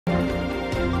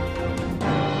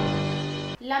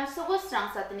Lamsugo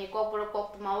Swrangchati ni Kokborok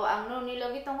Koktwma o ang nuni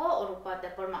logi tongo orupa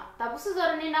deporma. Tabusu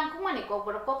zorani nangkuma ni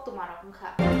Kokborok Koktwma rakungkha.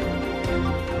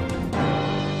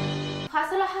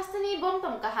 Hasala hastani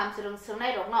bomtom ka hamsurung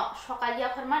sungnai rokno sokalia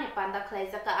farmani panda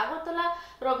khlaijaka Agartala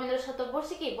Robindra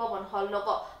Shatoborshiki Bobon Hall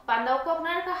logo panda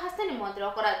koknar ka hastani mantri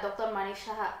okora Dr. Manik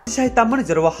Saha. Sai tamani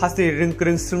jarwa hasti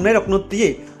ringkring sungnai rokno tiye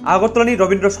Agartala ni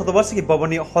Robindra Shatoborshiki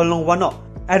Boboni Hall nong wano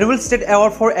Annual State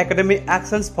Award for Academic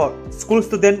Excellence for School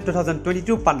Student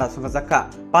 2022 Panda Songajaka.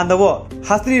 Pandawo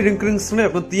Hastini Ringkring Sunai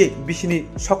Roknoti Bishini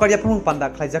Sokaria Pung Panda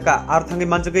Klajaka Arthangi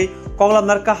Manjagi Konglam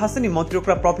Narka Hastini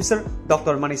Montriokra Professor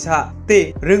Dr. Manisha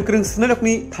Te Ringkring Sunai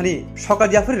Rokni Thani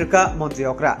Sokaria Firka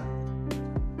Montriokra.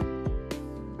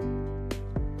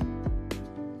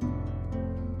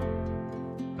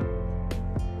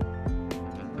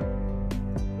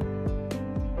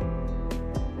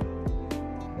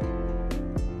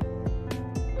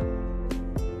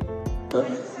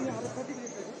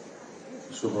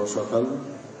 শুভ সকাল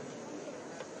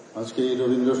আজকে এই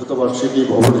রবীন্দ্র শতবার্ষিকী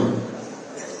ভবনে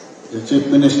যে chief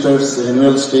ministers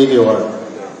annual state award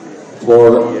for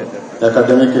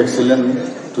academic excellence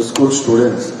to school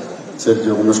students এর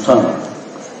যে অনুষ্ঠান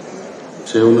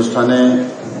সেই অনুষ্ঠানে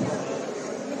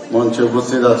মঞ্চে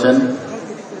উপস্থিত আছেন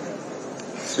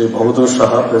শ্রী ভবতোষ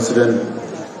সাহা প্রেসিডেন্ট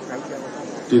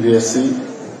টিবিএসসি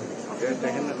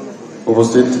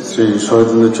উপস্থিত Shri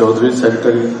শহীদেন্দ্র Chowdhury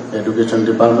secretary education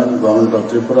department government of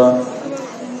Tripura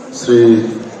Shri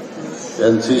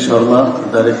NC Sharma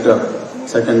director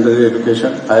secondary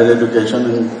education higher education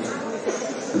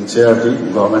NCERT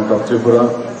government of Tripura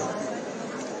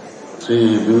Shri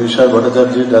বিমিশা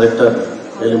Bhattacharya director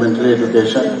elementary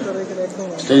education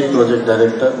state project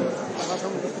director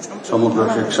সমগ্র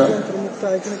শিক্ষা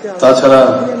তাছাড়া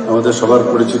আমাদের সবার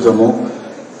পরিচিত মুখ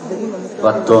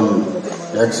প্রাক্তন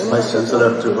x vice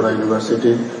chancellor Tripura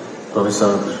university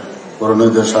professor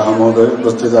করুণোদয় Saha মহোদয়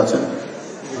উপস্থিত আছেন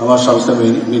আমার সংস্থা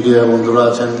মিডিয়া বন্ধুরা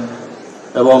আছেন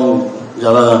এবং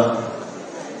যারা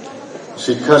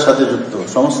শিক্ষার সাথে যুক্ত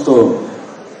সমস্ত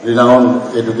রিনাউন্ড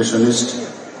এডুকেশনিস্ট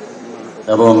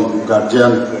এবং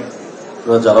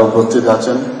গার্জিয়ানরা যারা উপস্থিত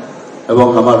আছেন এবং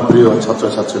আমার প্রিয়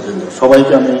ছাত্রছাত্রীবৃন্দ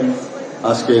সবাইকে আমি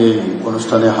আজকে এই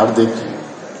অনুষ্ঠানে হার্দিক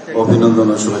অভিনন্দন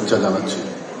ও শুভেচ্ছা জানাচ্ছি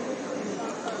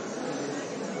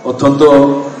অত্যন্ত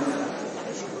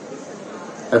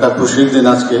একটা খুশির দিন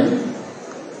আজকে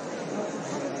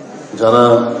যারা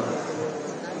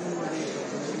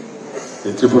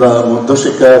ত্রিপুরা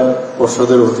মধ্যশিক্ষা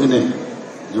পর্ষদের অধীনে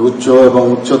যে উচ্চ এবং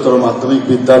উচ্চতর মাধ্যমিক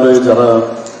বিদ্যালয়ে যারা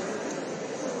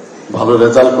ভালো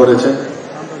রেজাল্ট করেছে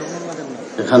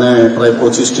এখানে প্রায়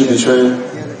 25টি বিষয়ে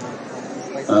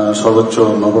সর্বোচ্চ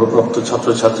নম্বরপ্রাপ্ত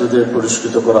ছাত্রছাত্রীদের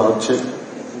পুরস্কৃত করা হচ্ছে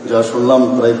যা শুনলাম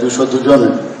প্রায় 202 জন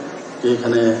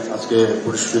এখানে আজকে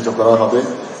পুরস্কৃত করা হবে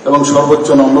এবং সর্বোচ্চ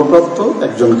নম্বরপ্রাপ্ত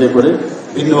একজনকে করে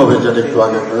ভিন্নভাবে যেটা একটু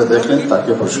আগে আপনারা দেখলেন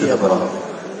তাকে পুরস্কৃত করা হবে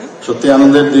সত্যি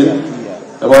আনন্দের দিন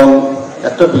এবং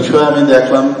একটা বিষয় আমি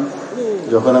দেখলাম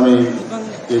যখন আমি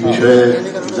এই বিষয়ে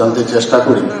জানতে চেষ্টা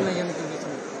করি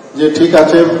যে ঠিক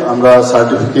আছে আমরা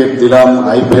সার্টিফিকেট দিলাম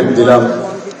আইপ্যাড দিলাম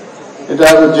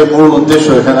এটার যে মূল উদ্দেশ্য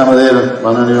এখানে আমাদের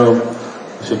মাননীয়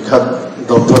শিক্ষা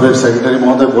দপ্তরের সেক্রেটারি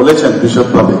মহোদয় বলেছেন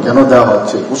বিশদভাবে কেন দেওয়া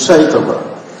হচ্ছে উৎসাহিত করা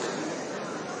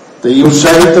তো এই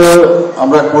উৎসাহিত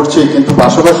আমরা করছি কিন্তু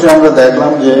পাশাপাশি আমরা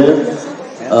দেখলাম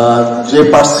যে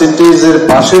পার্সেন্টেজের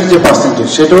পাশের যে পার্সেন্টেজ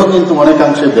সেটাও কিন্তু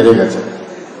অনেকাংশে বেড়ে গেছে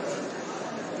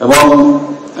এবং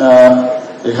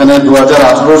এখানে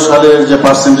 2018 সালের যে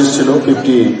পার্সেন্টেজ ছিল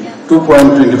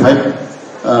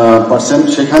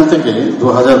 52.25% সেখান থেকে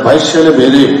 2022 সালে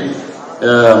বেড়ে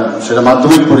সেটা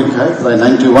মাধ্যমিক পরীক্ষায় প্রায়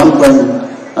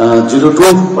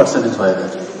 91.02% হয়ে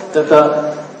গেছে এটা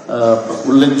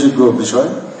উল্লেখযোগ্য বিষয়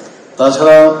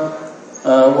তাছাড়া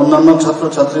অন্যান্য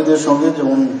ছাত্রছাত্রীদের সঙ্গে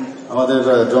যেমন আমাদের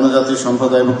জনজাতি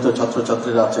সম্প্রদায়ভুক্ত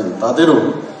ছাত্রছাত্রীরা আছেন তাদেরও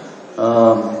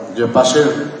যে পাশের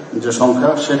যে সংখ্যা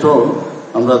সেটাও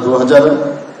আমরা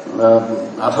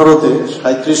 2018-তে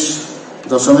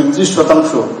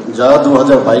 37.30% যা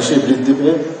 2022-এ বৃদ্ধি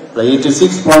পেয়ে প্রায়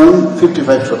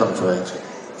 86.55% হয়েছে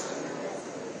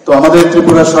তো আমাদের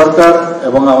ত্রিপুরা সরকার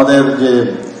এবং আমাদের যে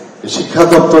শিক্ষা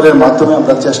দপ্তরের মাধ্যমে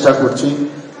আমরা চেষ্টা করছি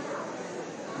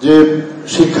যে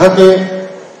শিক্ষাকে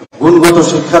গুণগত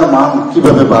শিক্ষার মান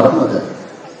কিভাবে বাড়ানো যায়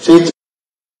সেই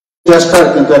চেষ্টার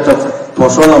কিন্তু একটা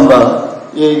ফসল আমরা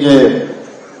এই যে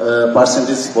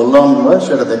পার্সেন্টেজ বললাম আমরা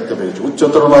সেটা দেখতে পেয়েছি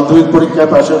উচ্চতর মাধ্যমিক পরীক্ষায়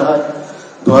পাশের হার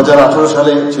 2018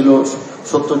 সালে ছিল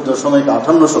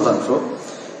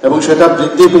 70.58% এবং সেটা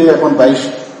বৃদ্ধি পেয়ে এখন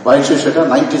 22-এ সেটা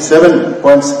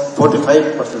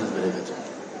 97.45% বেড়ে গেছে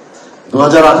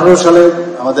 2018 সালে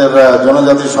আমাদের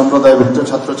জনজাতি সম্প্রদায়ভুক্ত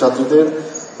ছাত্রছাত্রীদের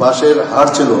পাশের হার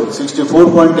ছিল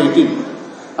 64.18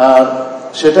 আর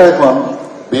সেটা এখন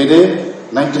বেড়ে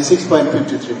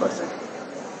 96.53%।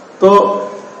 তো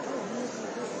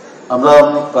আমরা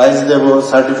প্রাইজ দেব,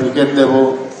 সার্টিফিকেট দেব,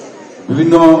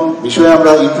 বিভিন্ন বিষয়ে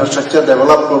আমরা ইনফ্রাস্ট্রাকচার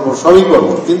ডেভেলপ করব, সবই করব,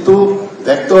 কিন্তু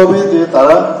দেখতে হবে যে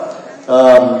তারা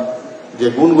যে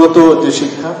গুণগত যে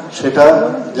শিক্ষা সেটা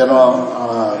যেন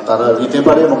তারা দিতে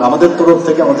পারে। এবং আমাদের তরফ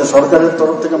থেকে, আমাদের সরকারের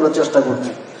তরফ থেকে আমরা চেষ্টা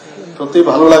করছি। সত্যি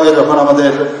ভালো লাগে যখন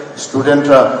আমাদের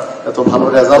স্টুডেন্টরা এত ভালো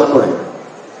রেজাল্ট করে।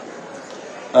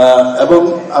 এবং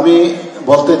আমি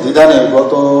বলতে দ্বিধা নেই,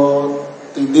 গত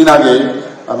 3 দিন আগে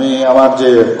আমি আমার যে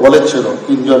কলেজ ছিল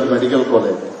কিং জর্জ মেডিকেল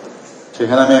কলেজ,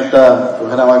 সেখানে আমি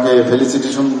ওখানে আমাকে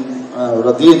ফেলিসিটেশন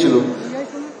ওরা দিয়েছিল।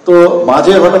 তো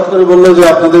মাঝে হঠাৎ করে বললো যে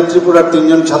আপনাদের ত্রিপুরার 3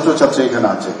 জন ছাত্রছাত্রী এখানে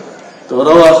আছে। তো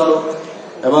ওরাও আসলো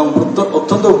এবং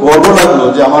অত্যন্ত গর্ব লাগলো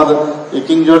যে আমার এই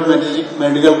কিং জর্জ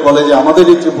মেডিকেল কলেজে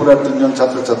আমাদেরই ত্রিপুরার 3 জন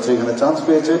ছাত্রছাত্রী এখানে চান্স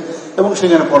পেয়েছে এবং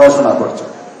সেখানে পড়াশোনা করছে।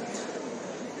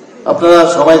 আপনারা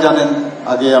সবাই জানেন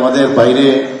আগে আমাদের বাইরে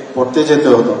পড়তে যেতে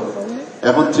হতো,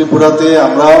 এখন ত্রিপুরাতে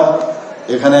আমরা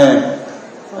এখানে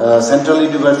সেন্ট্রাল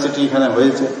ইউনিভার্সিটি এখানে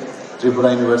হয়েছে। ত্রিপুরা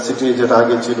ইউনিভার্সিটি যেটা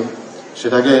আগে ছিল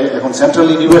সেটাকে এখন সেন্ট্রাল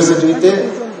ইউনিভার্সিটিতে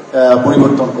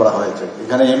পরিবর্তন করা হয়েছে।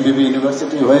 এখানে এমবিবি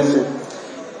ইউনিভার্সিটি হয়েছে।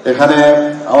 এখানে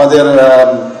আমাদের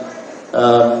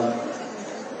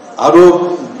আরো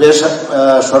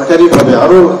সরকারিভাবে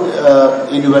আরো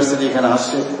ইউনিভার্সিটি এখানে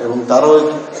আসছে এবং তারাও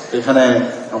এখানে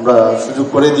আমরা সুযোগ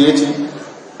করে দিয়েছি।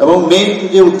 এবং মেইন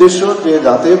যে উদ্দেশ্য যে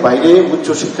যাতে বাইরে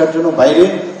উচ্চশিক্ষার জন্য বাইরে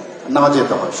না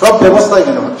যেতে হয়, সব ব্যবস্থা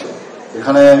এখানে হচ্ছে।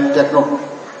 এখানে টেকনো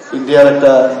ইন্ডিয়ার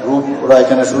একটা গ্রুপ ওরা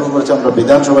এখানে শুরু করেছে, আমরা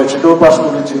বিধানসভায় সেটাও পাশ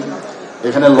করেছি।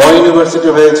 এখানে ল ইউনিভার্সিটি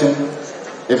হয়েছে,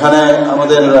 এখানে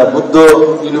আমাদের বুদ্ধ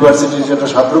ইউনিভার্সিটি যেটা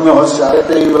সাবরুমে হচ্ছে,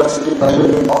 আরেকটা ইউনিভার্সিটি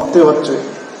মর্তে হচ্ছে।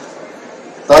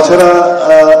 তাছাড়া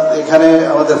এখানে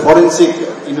আমাদের ফরেন্সিক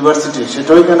ইউনিভার্সিটি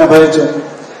সেটাও এখানে হয়েছে।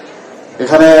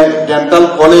 এখানে ডেন্টাল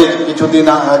কলেজ কিছুদিন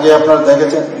আগে আপনারা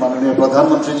দেখেছেন, মাননীয়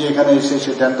প্রধানমন্ত্রীজি এখানে এসে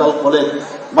সে ডেন্টাল কলেজ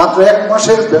মাত্র 1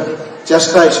 মাসের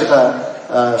চেষ্টায় সেটা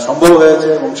সম্ভব হয়েছে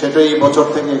এবং সেটাই এই বছর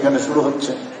থেকে এখানে শুরু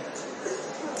হচ্ছে।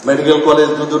 মেডিকেল কলেজ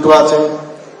দুটো আছে,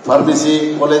 ফার্মেসি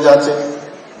কলেজ আছে,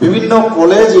 বিভিন্ন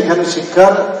কলেজ এখানে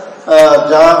শিক্ষার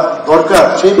যা দরকার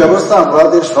সেই ব্যবস্থা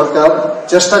আমাদের সরকার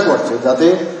চেষ্টা করছে যাতে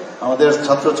আমাদের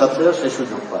ছাত্রছাত্রীরা সেই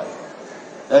সুযোগ পায়।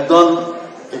 একদম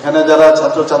এখানে যারা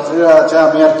ছাত্রছাত্রীরা আছে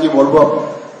আমি আর কি বলবো,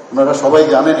 আপনারা সবাই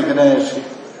জানেন এখানে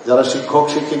যারা শিক্ষক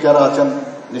শিক্ষিকারা আছেন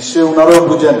নিশ্চয়ই ওনারাও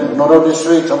বুঝেন, ওনারাও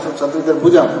নিশ্চয়ই ছাত্রছাত্রীদের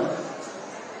বুঝান।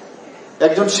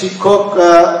 একজন শিক্ষক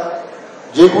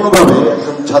যে কোনোভাবে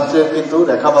একজন ছাত্রের কিন্তু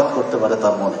রেখাপাত করতে পারে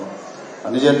তার মনে।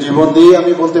 নিজের জীবন দিয়ে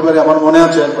আমি বলতে পারি, আমার মনে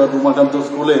আছে একবার রুমাকান্ত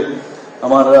স্কুলে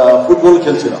আমার ফুটবল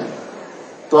খেলছিলাম।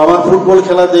 তো আমার ফুটবল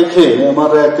খেলা দেখে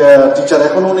আমার এক টিচার,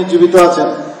 এখনো উনি জীবিত আছেন,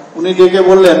 উনি ডেকে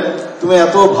বললেন, তুমি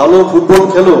এত ভালো ফুটবল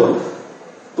খেলো,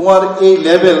 তোমার এই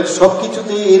লেভেল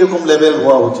সবকিছুতেই এইরকম লেভেল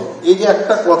হওয়া উচিত। এই যে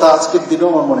একটা কথা আজকের দিনেও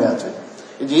আমার মনে আছে,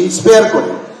 এই যে ইন্সপায়ার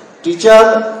করে টিচার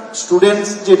স্টুডেন্টস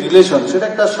যে রিলেশন, সেটা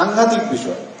একটা সাংঘাতিক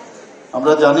বিষয়।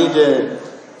 আমরা জানি যে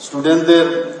স্টুডেন্টদের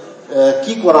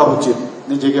কি করা উচিত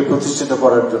নিজেকে প্রতিষ্ঠিত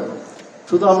করার জন্য।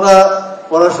 শুধু আমরা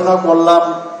পড়াশোনা করলাম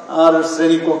আর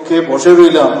শ্রেণী কক্ষে বসে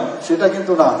রইলাম সেটা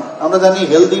কিন্তু না। আমরা জানি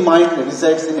healthy mind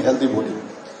resides in healthy body.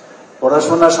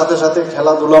 পড়াশোনার সাথে সাথে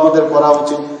খেলাধুলা আমাদের করা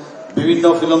উচিত, বিভিন্ন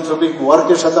ফিলান্থ্রপিক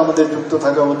ওয়ার্কের সাথে আমাদের যুক্ত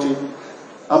থাকা উচিত।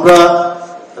 আমরা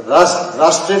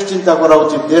রাষ্ট্রের চিন্তা করা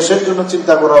উচিত, দেশের জন্য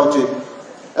চিন্তা করা উচিত।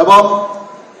 এবং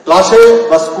ক্লাসে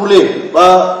বা স্কুলে বা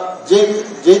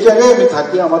যে জায়গায় আমি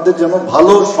থাকি আমাদের যেন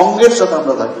ভালো সঙ্গের সাথে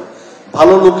আমরা থাকি,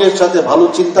 ভালো লোকের সাথে ভালো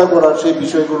চিন্তা করার সেই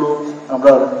বিষয়গুলো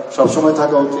আমরা সবসময়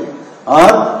থাকা উচিত।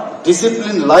 আর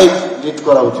ডিসিপ্লিন লাইফ লিড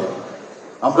করা উচিত।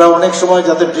 আমরা অনেক সময়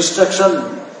যাদের ডিস্ট্রাকশন,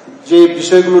 যে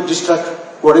বিষয়গুলো ডিস্ট্রাক্ট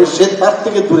করে সে তার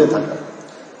থেকে দূরে থাকা।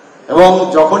 এবং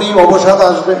যখনই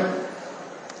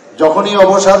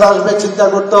অবসাদ আসবে চিন্তা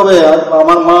করতে হবে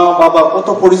আমার মা বাবা কত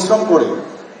পরিশ্রম করে,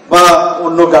 বা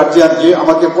অন্য গার্জিয়ান যে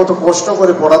আমাকে কত কষ্ট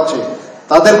করে পড়াচ্ছে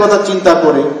তাদের কথা চিন্তা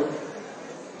করে,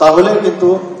 তাহলে কিন্তু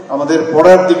আমাদের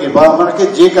পড়ার দিকে বা আমাকে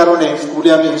যে কারণে স্কুলে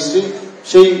আমি এসেছি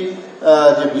সেই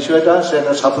যে বিষয়টা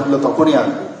সেটা সাফল্য তখনই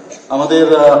আসবে। আমাদের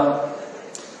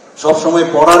সবসময়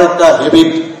পড়ার একটা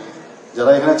হ্যাবিট,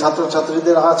 যারা এখানে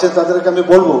ছাত্রছাত্রীদের আছে তাদেরকে আমি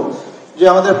বলবো যে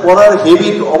আমাদের পড়ার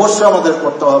হ্যাবিট অবশ্যই আমাদের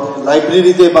করতে হবে।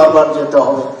 লাইব্রেরিতে বারবার যেতে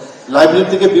হবে, লাইব্রেরি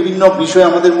থেকে বিভিন্ন বিষয়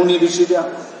আমাদের মুনি ঋষিরা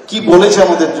কি বলেছে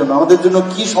আমাদের জন্য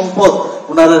কি সম্পদ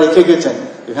ওনারা রেখে গেছেন।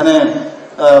 এখানে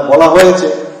বলা হয়েছে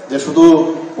যে শুধু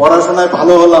পড়াশোনায়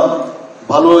ভালো হলাম,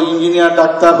 ভালো ইঞ্জিনিয়ার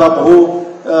ডাক্তার বা বহু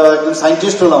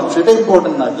সায়েন্টিস্ট হলাম সেটা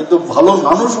ইম্পর্টেন্ট না, কিন্তু ভালো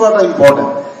মানুষ হওয়াটা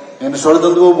ইম্পর্টেন্ট। এখানে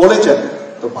শরৎচন্দ্রবাবু বলেছেন।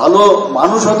 তো ভালো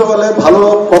মানুষ হতে হলে ভালো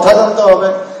কথা জানতে হবে,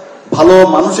 ভালো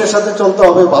মানুষের সাথে চলতে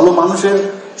হবে, ভালো মানুষের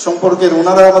সম্পর্কের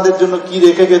ওনারা আমাদের জন্য কি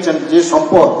রেখে গেছেন, যে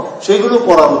সম্পদ, সেগুলো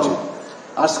পড়া উচিত।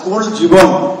 আর স্কুল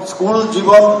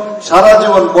জীবন সারা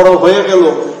জীবন বড় হয়ে গেল,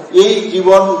 এই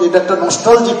জীবন এটা একটা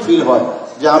নস্টালজিক ফিল হয়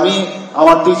যে আমি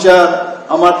আমার টিচার,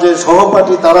 আমার যে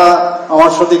সহপাঠী, তারা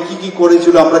আমার সাথে কি কি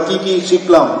করেছিল, আমরা কি কি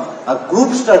শিখলাম। আর গ্রুপ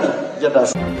স্টাডি যেটা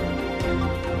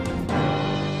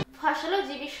ফাশালো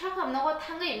জিবি শাখাম নগর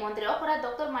থাঙ্গই মন্ত্রী অপরাধ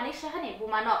ডক্টর মানিক সাহানি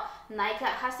বুমানো নাইকা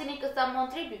হাসিনি কস্তা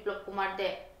মন্ত্রী বিপ্লব কুমার দে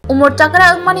উমর চাকরা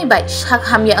अंगमानी बाय शाख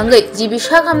हामिया अंगै जिबि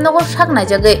शाख हामनगो शाख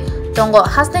नाइजागै तंगो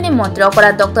हास्तेनि मन्त्री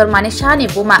अपराध डक्टर मानिक साहानि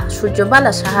बुमा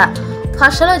सूर्यबाला साहा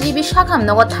फाशलो जिबि शाख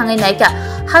हामनगो थाङै नायका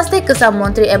हास्ते कसा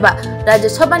मन्त्री एबा राज्य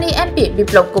सभानि एमपी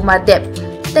बिप्लव कुमार देव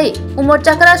तै उमर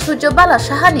चाकरा सूर्यबाला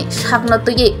साहानि शाख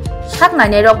नतुयै शाख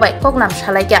नायनाय रकबाय कगलाम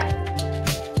सालायका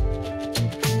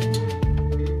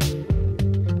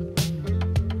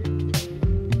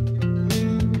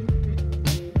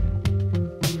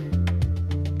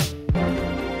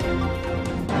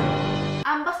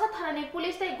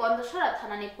गंधसरा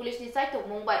थानानि पुलिसनि साइटो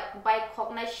मुंबाइ बाइक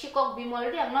खकनाय शिকক बिमल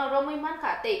रियांनो रमै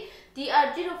मानखा तै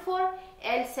TR04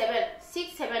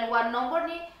 L7671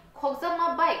 नम्बरनि खकजामा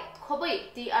bike खबै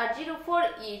TR04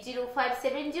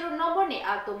 E0570 नम्बरनि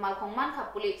Alto मालखं मानखा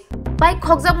police bike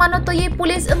खकजामानो तयै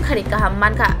police ओंखारि गाहाम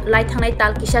मानखा लाइ थांनाय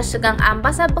तालकिसा सिगां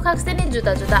आम्बासा बखाक्सेनि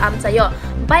जुदा जुदा आमसायो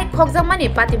बाइक खकजामानि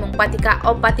पातिमुं पातिका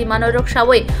अ पातिमानो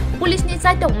रक्षावै पुलिसनि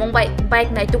साइटो मुंबाइ बाइक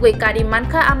नायतुगै गारि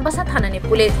मानखा आम्बासा थानानि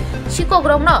पुलिस शिকক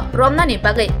रमनो रमनानि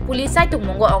बागै पुलिस साइटो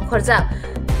मुंगो अंखरजा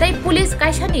तै पुलिस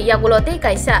कायसानि यागुलो तै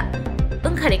कायसा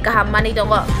ओंखारि गाहाम मानि दङ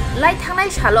लाइ थांनाय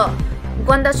सालो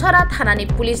गंधसरा थानानि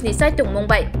पुलिसनि cyto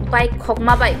Mumbai bike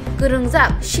खकमाबाय गोरोंजा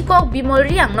शिকক Bimal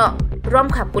रियांनो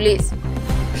रमखा police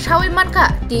सावै मानखा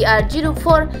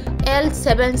TR04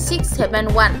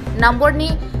 L7671 नम्बरनि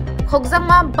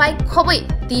खकजामा bike खबै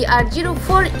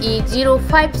TR04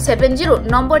 E0570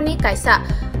 नम्बरनि कायसा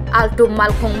Alto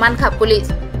मालखं मानखा police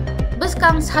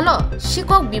बसकां सालो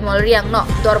शिকক बिमल रियांनो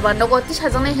दरबार नगति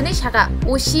साजांनाय हनै साखा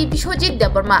उसि बिश्वजित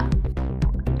देबबर्मा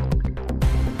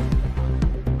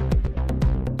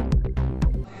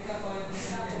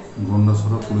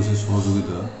गंधसरा पुलिसेर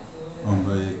सहयोगिता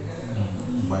আমরা এক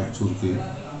বাইক চোরকে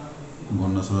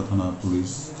গন্ডাছড়া থানা পুলিশ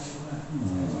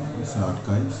এসে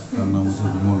আটকায়, তার নাম হচ্ছে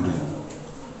বিমল রিয়া।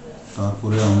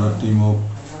 তারপরে আমরা টিম অফ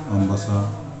আমবাসা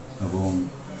এবং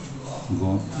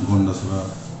গন্ডাছড়া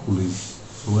পুলিশ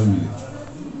সবাই মিলে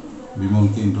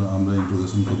বিমলকে আমরা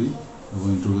ইন্টারোগেশন করি এবং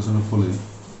ইন্টারোগেশনের ফলে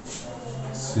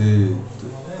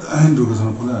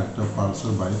একটা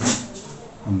পালসার বাইক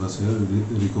আমরা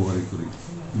রিকভারি করি।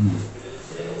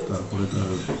 তারপরে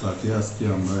তাকে আজকে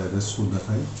আমরা অ্যারেস্ট শো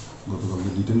দেখাই, গতকালকে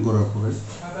ডিটেন করার পরে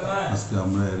আজকে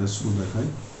আমরা অ্যারেস্ট শো দেখাই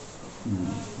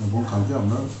এবং কালকে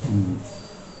আমরা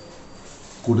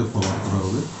কোর্টে ফরওয়ার্ড করা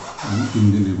হবে এবং 3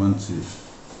 দিন রিমান্ড চেয়ে।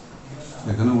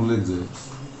 এখানে উল্লেখ যে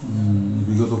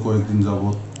বিগত কয়েকদিন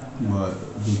যাবৎ বা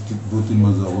 2-3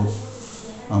 মাস যাবৎ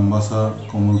আমবাসা,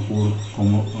 কমলপুর,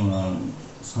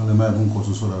 সালেমা এবং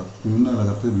কচুছড়া বিভিন্ন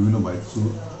এলাকাতে বিভিন্ন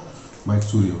বাইক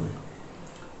চুরি হয়।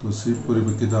 তো সেই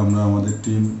পরিপ্রেক্ষিতে আমরা আমাদের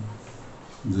টিম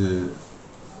যে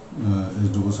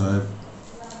এসডিও সাহেব,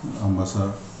 আমবাসা,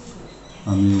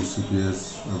 আমি সিপিএস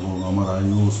এবং আমার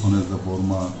আইও সনেজদা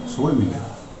বর্মা সবাই মিলে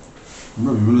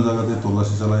আমরা বিভিন্ন জায়গাতে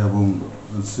তল্লাশি চালাই এবং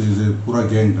সেই যে পুরা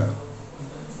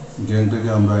গ্যাংটাকে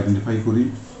আমরা আইডেন্টিফাই করি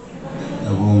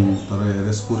এবং তারা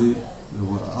অ্যারেস্ট করি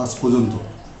এবং আজ পর্যন্ত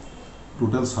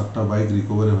টোটাল 7টা বাইক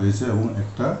রিকভারি হয়েছে এবং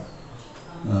একটা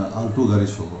আল্টো গাড়ি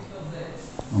সহ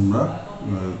আমরা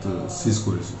সিজ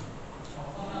করেছি।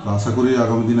 আশা করি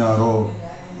আগামী দিনে আরও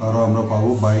আমরা পাবো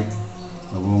বাইক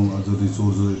এবং যদি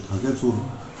চোর থাকে,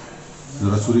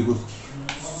 যারা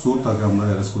চোর তাকে আমরা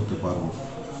অ্যারেস্ট করতে পারবো,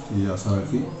 এই আশা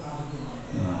রাখি।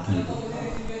 Thank you.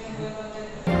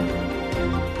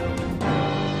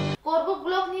 कोरबुक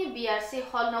ब्लकनि BRC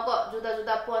हल नगो जुदा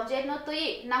जुदा पन्चायत न तोयि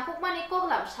नाकुकमानि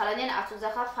कगलाम सालानेन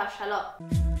आचुजाखा फारसालो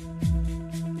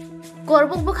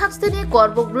कोरबुक बखाक्सनि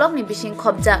कोरबुक ब्लकनि बिसिं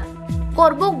खबजा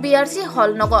कोरबुक BRC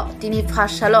हल नगो तिनि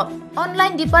फारसालो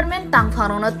अनलाइन डिपार्टमेंट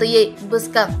तांफांरनो तोयि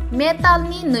बसकां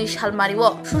मेटालनि 2 सालमारिओ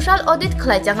सोशल ऑडिट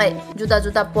खलायजांनाय जुदा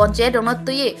जुदा पन्चायत रनो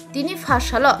तोयि तिनि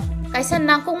फारसालो कायसा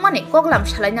नाकुकमानि कगलाम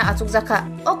सालायना आचुकजाखा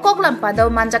ओ कगलाम पादाव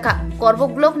मानजाखा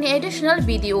कोरबुक ब्लकनि एडिशनल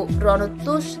भिडिओ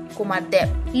रनतुष कुमार देव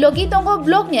लगी तंगो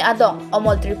ब्लकनि आदं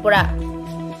अमल त्रिपुरा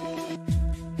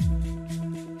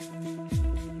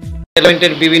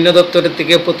পার্লামেন্টের বিভিন্ন দপ্তরের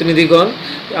থেকে প্রতিনিধিগণ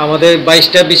আমাদের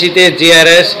 22টা বিসিতে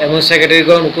জিআরএস এবং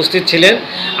সেক্রেটারিগণ উপস্থিত ছিলেন।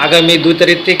 আগামী 2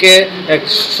 তারিখ থেকে এক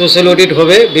সোশ্যাল অডিট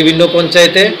হবে, বিভিন্ন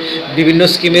পঞ্চায়েতে বিভিন্ন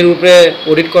স্কিমের উপরে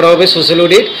অডিট করা হবে সোশ্যাল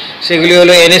অডিট। সেগুলি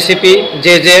হলো এনএসসিপি,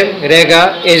 জেজেএম, রেগা,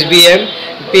 এসবিএম,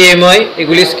 পিএমআই,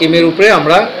 এগুলি স্কিমের উপরে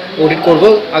আমরা অডিট করব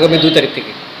আগামী 2 তারিখ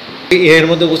থেকে। এর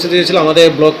মধ্যে উপস্থিত হয়েছিল আমাদের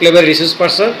ব্লক লেভেল রিসার্চ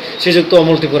পার্সন শ্রীযুক্ত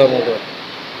অমল ত্রিপুরা মহোদয়।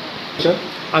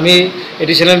 আমি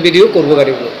এডিশনাল ভিডিও করব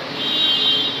গাড়িগুলো।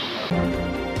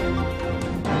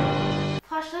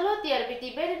 ফার্স্টলো টিআরবিটি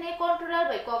বেডনে কন্ট্রোলার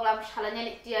বাই কগলাম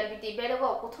সালানিয়ানি টিআরবিটি বেডগো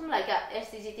প্রথম লাইকা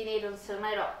এসটিজিটি নি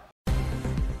রুনসংনাই র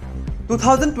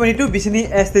 2022 बिसिनि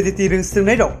एसटीजीटी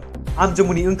रिंसंनाय रक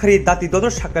आमजमुनि ओंखारि दाति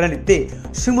ददर साकालानि ते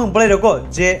सुमं बलाय रगो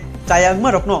जे चायांगमा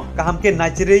रकनो काहामके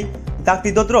नाइचिरै दाति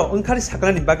ददर ओंखारि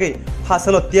साकालानि बागै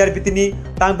फासलो टीआरबीटीनि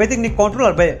तांबेदिकनि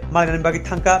कंट्रोलर बाय मालगानि बागै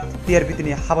थांका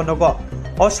टीआरबीटीनि हाबानगो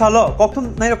असालो कक्तुम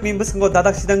नायरकनि बसंगो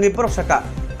दादाक सिदांनि बरसाका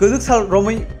गदुक साल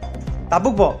रमै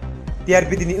ताबुकबो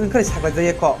टीआरबीटीनि ओंखारि साकला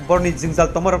जायखो बरनि जिंजाल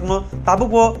तमरकनो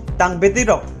ताबुकबो तांबेदि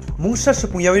रक मुंसा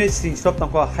सुपुंयावनि स्रिं स्रप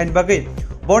तंको हाइन बागै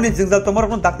बरनि जिंजाल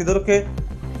तमरकनो दाति ददरके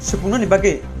सुपुंनानि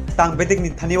बागै तांबेदिकनि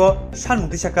थानियो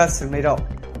सानमुक्ति साका सोंनाय राव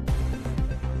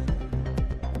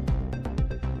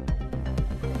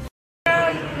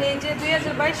এই যে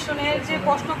 2022 সনের যে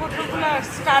প্রশ্নপত্রগুলো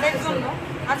স্টারের জন্য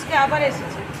আজকে আবার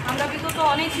এসেছে। আমরা বিগত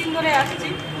অনেক দিন ধরে আসছি,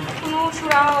 কোনো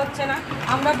সুরাহা হচ্ছে না।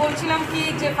 আমরা বলছিলাম কি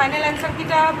যে ফাইনাল অ্যান্সার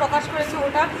কিটা প্রকাশ করেছে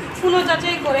ওটা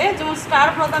পুনঃযাচাই করে যেমন স্টার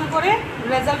প্রদান করে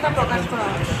রেজাল্টটা প্রকাশ করা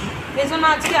হবে। এই জন্য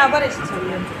আজকে আবার এসেছে।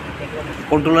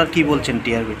 কন্ট্রোলার কি বলছেন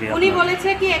টিআরবিটি? উনি বলেছে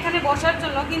কি এখানে বসার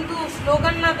জন্য, কিন্তু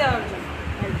স্লোগান না দেওয়ার জন্য।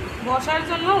 বসার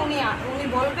জন্য উনি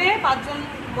বলবে 5 জন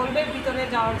বলবে ভিতরে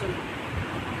যাওয়ার জন্য।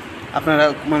 আপনারা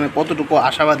মানে কতটুকু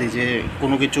আশাবাদী যে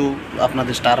কোনো কিছু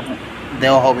আপনাদের স্টার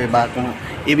দেওয়া হবে বা কোনো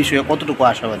এই বিষয়ে কতটুকু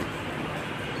আশাবাদী?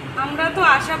 আমরা তো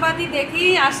আশাবাদী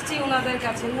দেখেই আসছি ওনাদের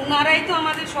কাছে, ওনারাই তো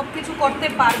আমাদের সব কিছু করতে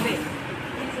পারবে।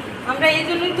 আমরা এই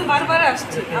জন্যই তো বারবার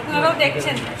আসছি, আপনারাও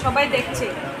দেখছেন, সবাই দেখছে।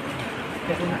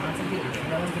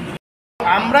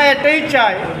 আমরা এটাই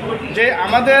চাই যে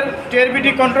আমাদের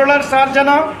টিআরবিটি কন্ট্রোলার স্যার যেন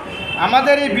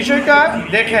আমাদের এই বিষয়টা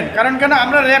দেখেন, কারণ কেন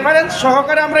আমরা রেফারেন্স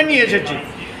সহকারে আমরা নিয়ে এসেছি।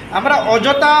 আমরা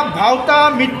অযথা ভাওতা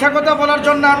মিথ্যা কথা বলার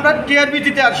জন্য আমরা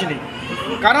টিআরবিটিতে আসিনি।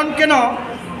 কারণ কেন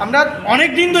আমরা অনেক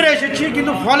দিন ধরে এসেছি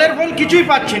কিন্তু ফল কিছুই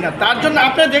পাচ্ছি না। তার জন্য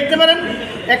আপনারা দেখতে পারেন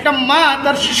একটা মা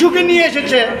তার শিশুকে নিয়ে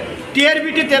এসেছে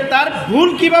টিআরবিটিতে, তার ভুল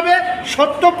কিভাবে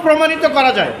সত্য প্রমাণিত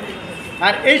করা যায়,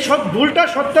 আর এই ভুলটা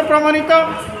সত্য প্রমাণিত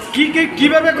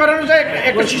কিভাবে করানো যায়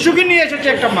একটা শিশুকে নিয়ে এসেছে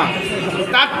একটা মা।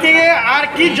 তার থেকে আর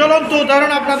কি জ্বলন্ত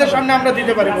উদাহরণ আপনাদের সামনে আমরা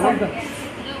দিতে পারি?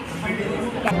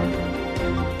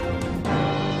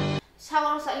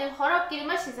 সাগর সালিম হরক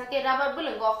কিরমা সিসাকে রাবার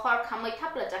বুলঙ্গ হর খাमै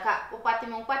थापला जाका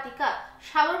उपातिमं पातिका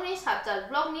साबरनि सातजाल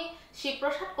ब्लकनि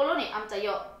Shivprasad colony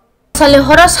आमचायो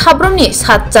सालेहरा साब्रमनि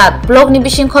सातजात ब्लकनि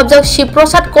बिसिं खबजाक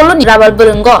Shivprasad colony rubber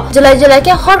बुलंग July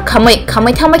हर खामै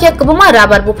थांबायके गोबां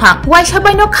राबार बुफां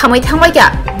वाइसाबायनो खामै थांबायका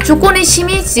जुकोनि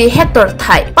सिमि 10 हेक्टर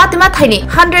थाइ पातिमा थाइनि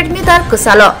 100 मिटार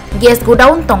गोसाल गेस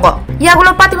गोडाउन दंग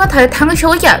यागुलो पातिमा थाइ थाङै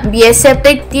सौयका बीएसएफ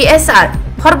तै टीएसआर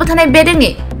हरबथानाय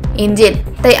बेदेंनि ইঞ্জিন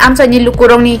তাই আমচাইনি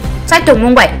লুকুরংনি চাইটং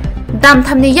মুম্বাই দাম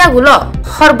থামনি ইয়াগুলো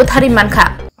হরবথারি মানখা।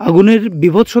 আগুনের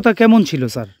বিভৎসতা কেমন ছিল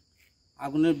স্যার?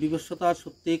 আগুনের বিভৎসতা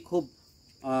সত্যি খুব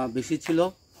বেশি ছিল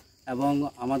এবং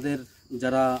আমাদের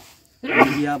যারা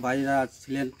মিডিয়া ভাইরা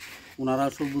ছিলেন ওনারা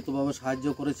সর্বতভাবে সাহায্য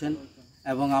করেছেন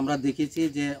এবং আমরা দেখেছি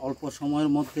যে অল্প সময়ের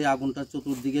মধ্যে আগুনটা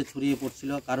চতুর্দিকে ছড়িয়ে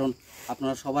পড়ছিল। কারণ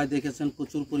আপনারা সবাই দেখেছেন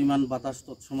প্রচুর পরিমাণ বাতাস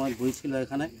তৎসময় বইছিল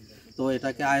এখানে। তো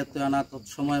এটাকে আয়ত্তে আনা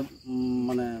তৎসময়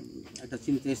মানে একটা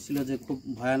চিন্তা এসেছিল যে খুব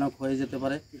ভয়ানক হয়ে যেতে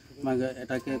পারে,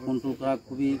 এটাকে কন্ট্রোল করা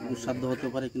খুবই দুঃসাধ্য হতে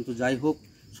পারে। কিন্তু যাই হোক,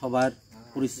 সবার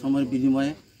পরিশ্রমের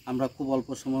বিনিময়ে আমরা খুব অল্প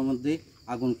সময়ের মধ্যেই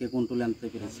আগুনকে কন্ট্রোলে আনতে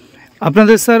পেরেছি।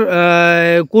 আপনাদের স্যার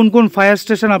কোন কোন ফায়ার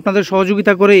স্টেশন আপনাদের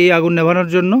সহযোগিতা করে এই আগুন নেভানোর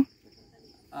জন্য?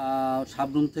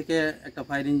 সাবরুম থেকে একটা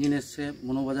ফায়ার ইঞ্জিন এসছে,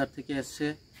 মনোবাজার থেকে এসছে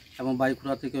এবং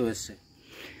বাইকুড়া থেকেও এসছে।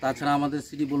 তাছাড়া আমাদের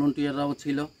সিটি ভলেন্টিয়াররাও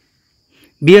ছিল।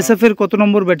 বিএসএফ এর কত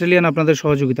নম্বর ব্যাটালিয়ন আপনাদের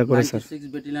সহযোগিতা করে স্যার? 6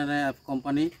 ব্যাটালিয়নে এফ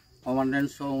কোম্পানি কমান্ড্যান্ট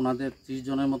সহ ওনাদের 30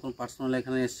 জনের মতন পার্সোনাল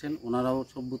এখানে এসেছেন। ওনারাও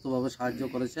সর্বতভাবে সাহায্য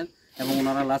করেছেন এবং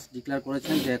ওনারা লাস্ট ডিক্লেয়ার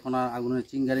করেছেন যে এখন আর আগুনের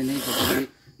চিঙ্গারি নেই। যতগুলি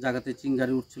জায়গাতে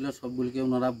চিঙ্গারি উঠছিল সবগুলিকে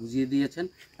ওনারা বুঝিয়ে দিয়েছেন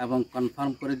এবং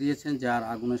কনফার্ম করে দিয়েছেন যে আর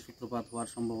আগুনের সূত্রপাত হওয়ার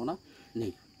সম্ভাবনা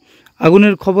নেই।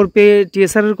 আগুনের খবর পেয়ে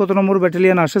টিএসআর এর কত নম্বর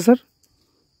ব্যাটালিয়ন আসে স্যার?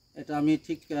 এটা আমি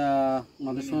ঠিক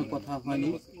ওনাদের সঙ্গে কথা হয়নি।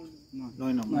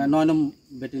 9 নম্বর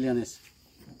ব্যাটালিয়ন এসে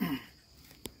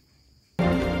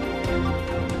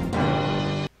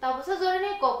Tabusa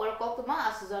zorane Kokborok Koktwma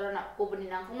asu zorana kubuni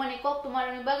nangkumani Koktwma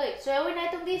rani bagai soyawi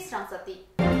naitung di Swrangchati